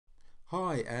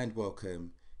Hi and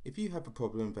welcome. If you have a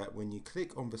problem that when you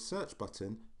click on the search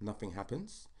button nothing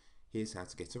happens, here's how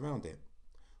to get around it.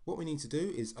 What we need to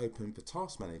do is open the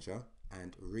Task Manager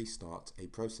and restart a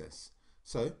process.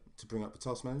 So to bring up the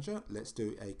Task Manager, let's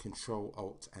do a Control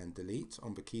Alt and Delete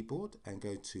on the keyboard and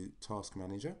go to Task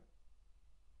Manager.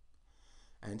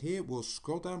 And here we'll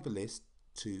scroll down the list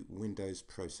to Windows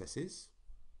Processes.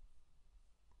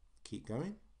 Keep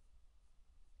going.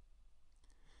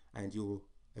 And you'll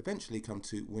eventually come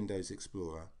to Windows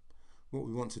Explorer. What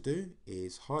we want to do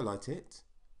is highlight it,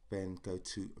 then go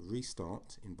to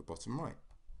Restart in the bottom right.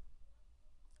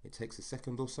 It takes a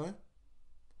second or so,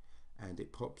 and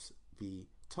it pops the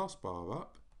taskbar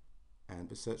up, and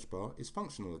the search bar is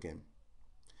functional again.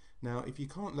 Now, if you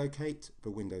can't locate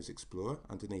the Windows Explorer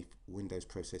underneath Windows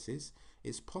Processes,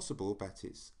 it's possible that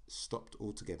it's stopped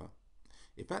altogether.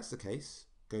 If that's the case,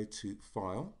 go to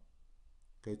File,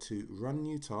 go to Run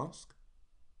New Task,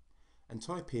 and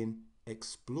type in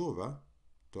explorer.exe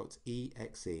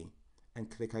and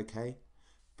click OK.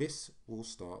 This will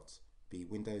start the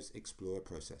Windows Explorer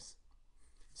process.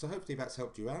 So hopefully that's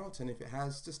helped you out, and if it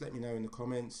has, just let me know in the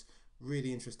comments.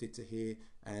 Really interested to hear,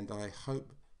 and I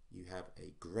hope you have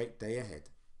a great day ahead.